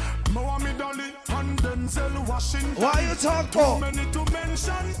 Mohammed Ali and Denzel Washington. Why you talk for? Many to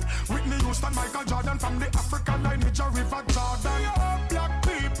mention. Whitney Houston, Michael Jordan from the Africa line, Major River Jordan. Black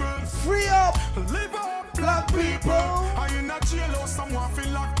people. Free up. Live up, black people. I in a jail house, someone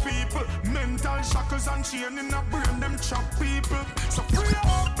feel like people. Mental shackles and chain in a brain, them chop people. So free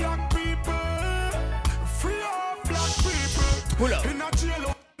up, black people. Free up, black people. Pull up. In a jail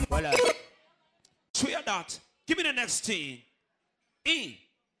house. Pull up. Swear that. Give me the next thing.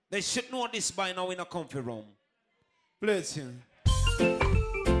 They should know this by now in a comfy room. Play it here.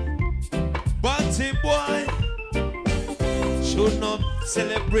 Bunty boy should not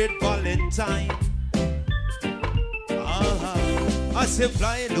celebrate Valentine. I say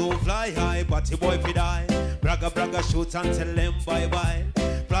fly low, fly high, Bunty boy fi die. Bragga shoot and tell them bye bye.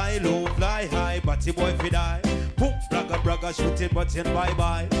 Fly low, fly high, Bunty boy fi die. Boom, bragga shoot it, but bye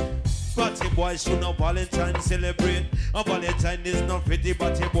bye. Batty boy should not Valentine celebrate. A Valentine is not pretty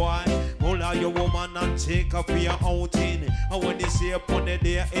batty boy. Hold out your woman and take her for your outing. And when they see upon the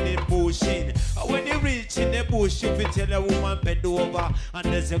day in it bushing. And when they reach in the bush, if you tell a woman bend over and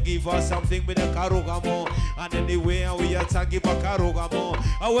then you give her something with a karogamo. And anyway we attack give a karogamo.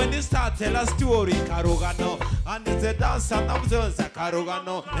 And when they start tell a story, karogano. And it's a dance and observe a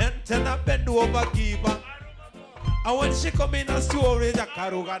karogano. And tell her bend over give her. And when she come in a story, the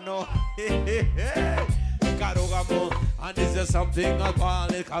Karugano, Karugamo, and is there something I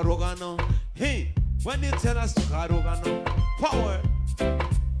call it Karugano? Hey, when you tell us to Karugano, power.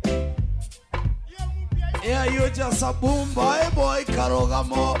 Yeah, you just a boom boy,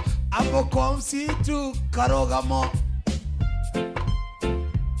 Karugamo. I'm gonna come see to Karugamo.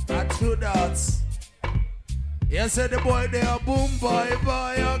 That's true, that's. Yes, the boy, they are boom boy,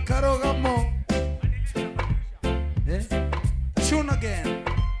 Karugamo. Tune again.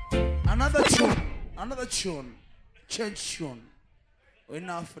 Another tune. Change tune.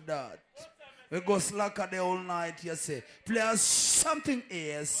 Enough of that. We go slacker the whole night, you say. Play us something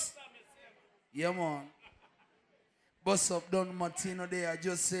else. Yeah, man. Boss up Don Martino there,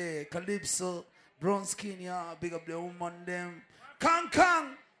 just say Calypso, brown skin, yeah, big up the woman, them.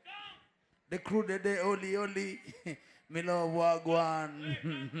 Kang. The crew, they oli. Me love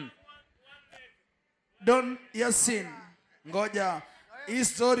Wagwan. Don Yasin, ngoja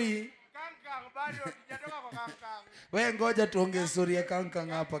history. Wewe ngoja tuongee historia ya Kang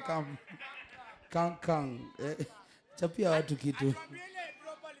hapa kam. Kang. Chapia watu kitu.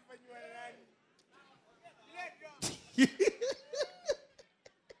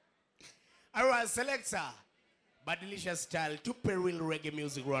 Alright, selector. Badilisha style, tupe real reggae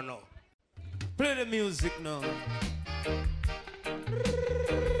music run now. Play the music now.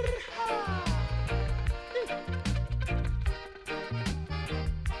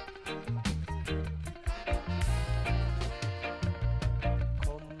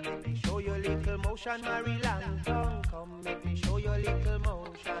 Motion, Mary Langton, come make me show you a little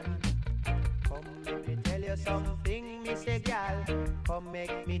motion. Come make me tell you something, Missy Gal. Come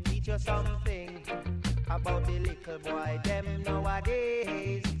make me teach you something about the little boy them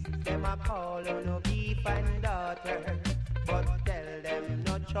nowadays. Them a call on no beef and daughter, but tell them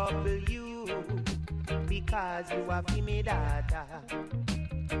not trouble you because you are me data.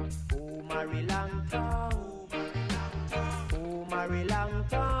 Oh, Mary Langton. Mary Long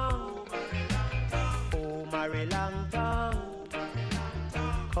Tongue, oh Mary Long Tongue,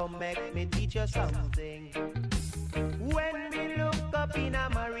 come make me teach you something. When we look up in a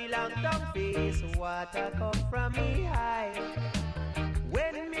Mary Long Tongue face, water come from me high.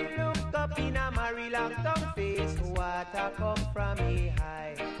 When we look up in a Mary Long Tongue face, water come from me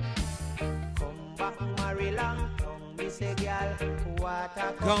high. Come back Mary Long Tongue, me say girl,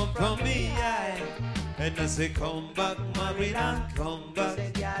 water come from me high. And I say come back Mary Long, come back.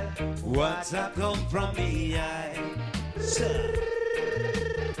 Water come from me high. Sir.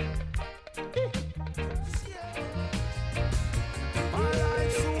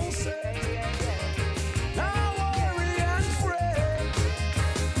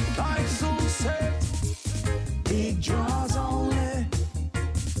 Big draws only,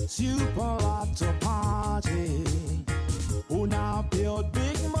 super hot to party. Who now build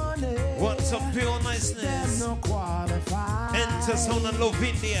big money? What's up, pure niceness? No qualify. Enter Sound and Love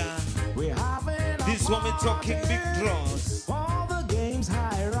India. This one we talking big draws. All the games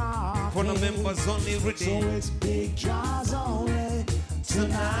hierarchy. For the members only ready. So it's big draws only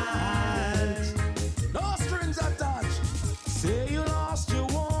tonight. No strings attached. Say you lost your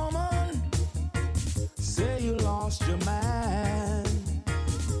woman. Say you lost your man.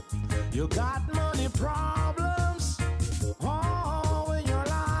 You got money problems. Oh, in your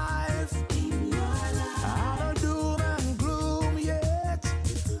life. Out of doom and gloom yet.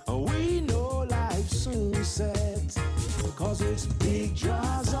 We know life soon sets. Cause it's big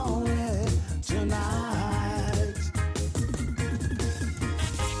draws only tonight.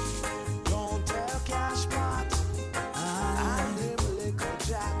 Don't tell Cashpot I'm him liquor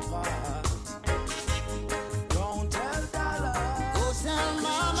jackpot. Don't tell Dollar. Go tell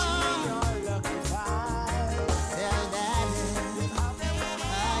Mama. Your lucky five. Tell Daddy.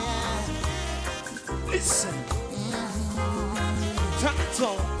 Listen. Turn it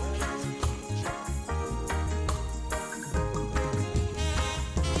on.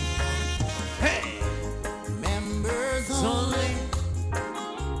 Hey. Members only.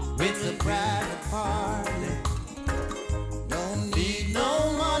 It's a private party. Don't need no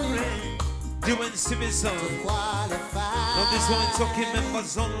money Doing civil song. to qualify. Now this one we're talking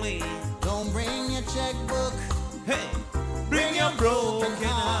members only. Don't bring your checkbook. Hey. Bring your broken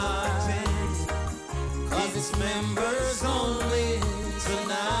heart. Cause it's members only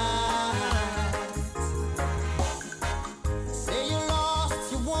tonight. Say you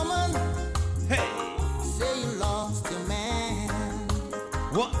lost your woman. Hey. Say you lost your man.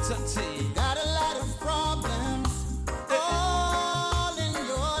 What's a thing? Got a lot of problems all in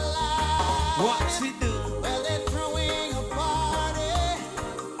your life. What's he do? Well, they're throwing a party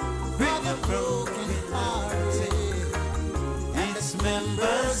for the broken hearted. And it's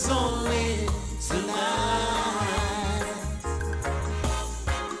members only tonight.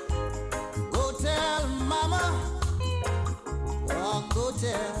 Go tell Mama, or go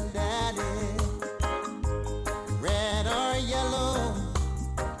tell Daddy. Red or yellow,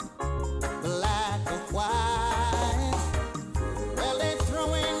 black or white. Well, they're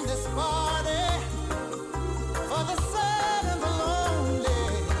throwing this party for the sad and the lonely.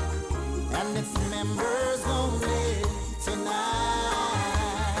 And it's members only tonight.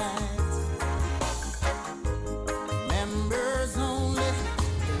 Members only.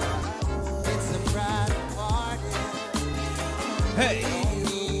 It's a private party. Hey.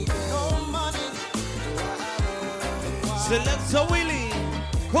 No money. Selector Willie.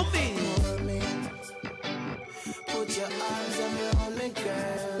 Come in. Put your arms around me,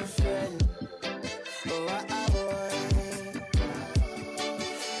 girlfriend. Oh, boy.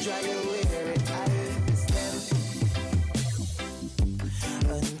 Try to wear it, I understand.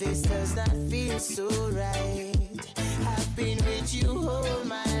 And this does not feel so right. I've been with you all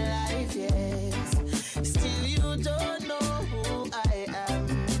my life, yes. Still you don't know who I am.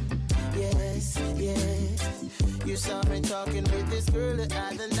 Yes, yes. You saw me talking with this girl the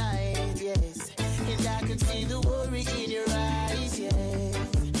other night, yes. And I could see the worry in your eyes,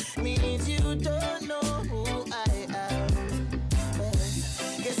 yes. Means you don't know who I am.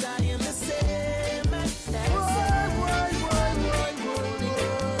 Cause I am the same.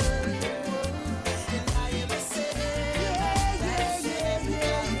 And I am the same.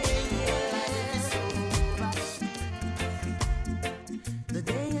 The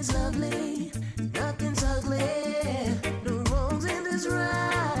day is lovely, nothing's ugly. No wrongs in this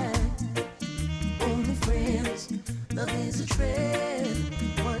ride.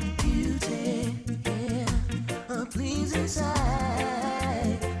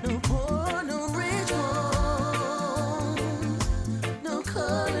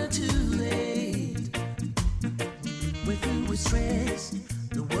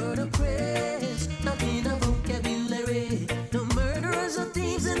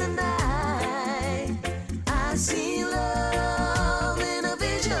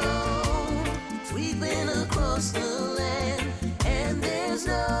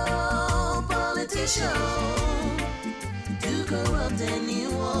 ambition to corrupt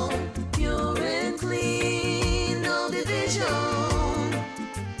anyone. Pure and clean, no division,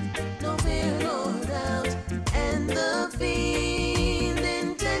 no fear, no doubt, and the fiend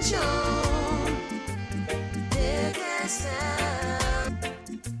intention. They're cast out.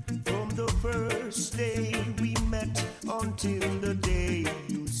 From the first day we met until the day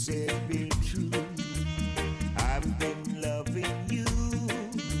you said be true, I've been loving you.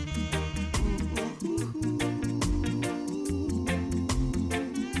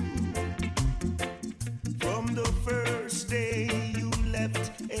 From the first day you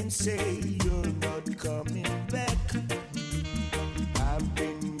left and say you're not coming back, I've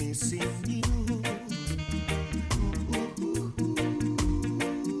been missing you.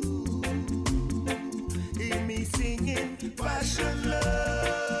 Hear me singing passion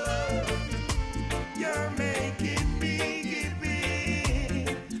love. You're making me give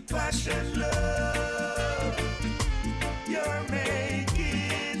in. Passion love. You're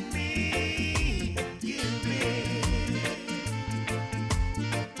making me give in.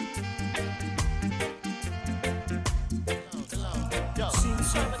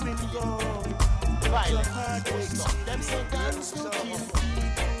 Since you've been gone, the heartaches, them so guns to kill people.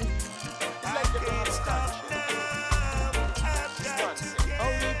 I can't stop now. I've got to get.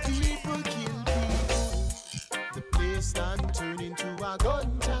 Only people kill people. The place stand turn into a gun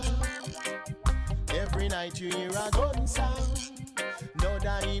town. Every night you hear a gun sound. Know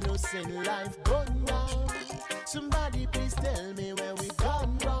that innocent life gone down. Somebody please tell me where we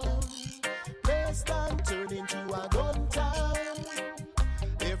gone wrong. Place stand turn into a gun town.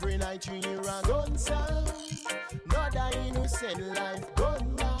 Every night you hear a gun sound. Know that innocent life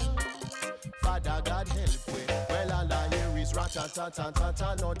gone down. Father God help me. Well, all I hear is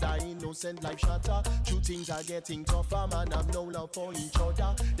rat-a-ta-ta-ta-ta. Not that innocent life shatter. True things are getting tougher. Man have no love for each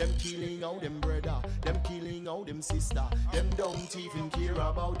other. Them killing out them brother. Them killing out them sister. Them don't even care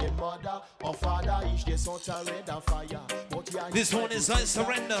about them mother or father. Each day sort of red a fire. But yeah, this one is I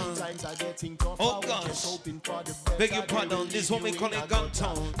Surrender. Times are getting tougher. Oh gosh. Beg your pardon. This one we call it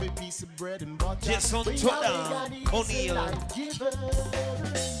Guntown. Jason Twitter. O'Neal.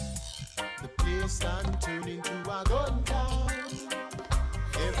 The place stand turn into a gun town.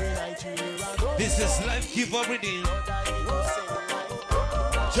 Every night you hear a gun. This is Life Giver Reading.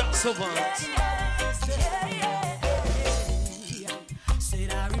 Jack Savant.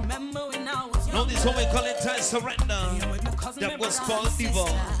 Said I remember when I was young. Now this one we call it I Surrender. That was called Diva.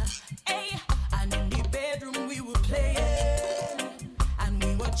 Hey, and in the bedroom we were playing, and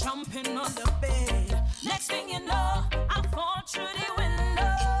we were jumping on the bed. Next thing you know, I fall through the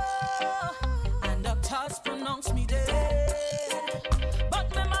window, and doctors pronounced me dead. But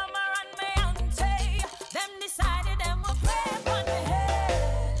my mama and my auntie, them decided them would pray on the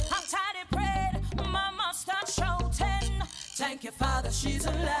head. After they prayed, mama started shouting, "Thank you, Father, she's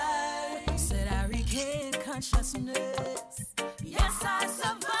alive." Said I regained consciousness. Yes, I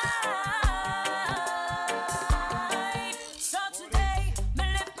survived. So today, me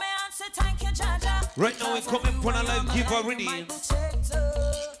lift my hands, say thank you, Jaja. Right now we're coming for a Life Giver Reading.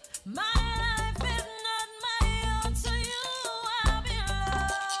 My life is not my own, to you I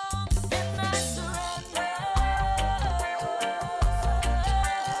belong, and I surrender.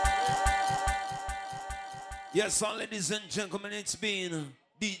 Yes, all ladies and gentlemen, it's been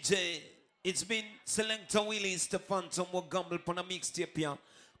DJ. It's been Selector Willis, the Phantom, will gamble upon a mixtape here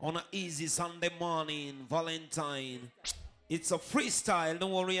on a easy Sunday morning, Valentine. It's a freestyle,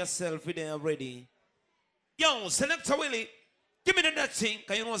 don't worry yourself, we're there already. Yo, Selector Willie, give me that thing,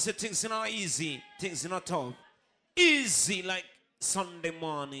 because you know say things are not easy, things are not tough. Easy like Sunday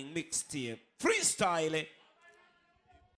morning mixtape. Freestyle,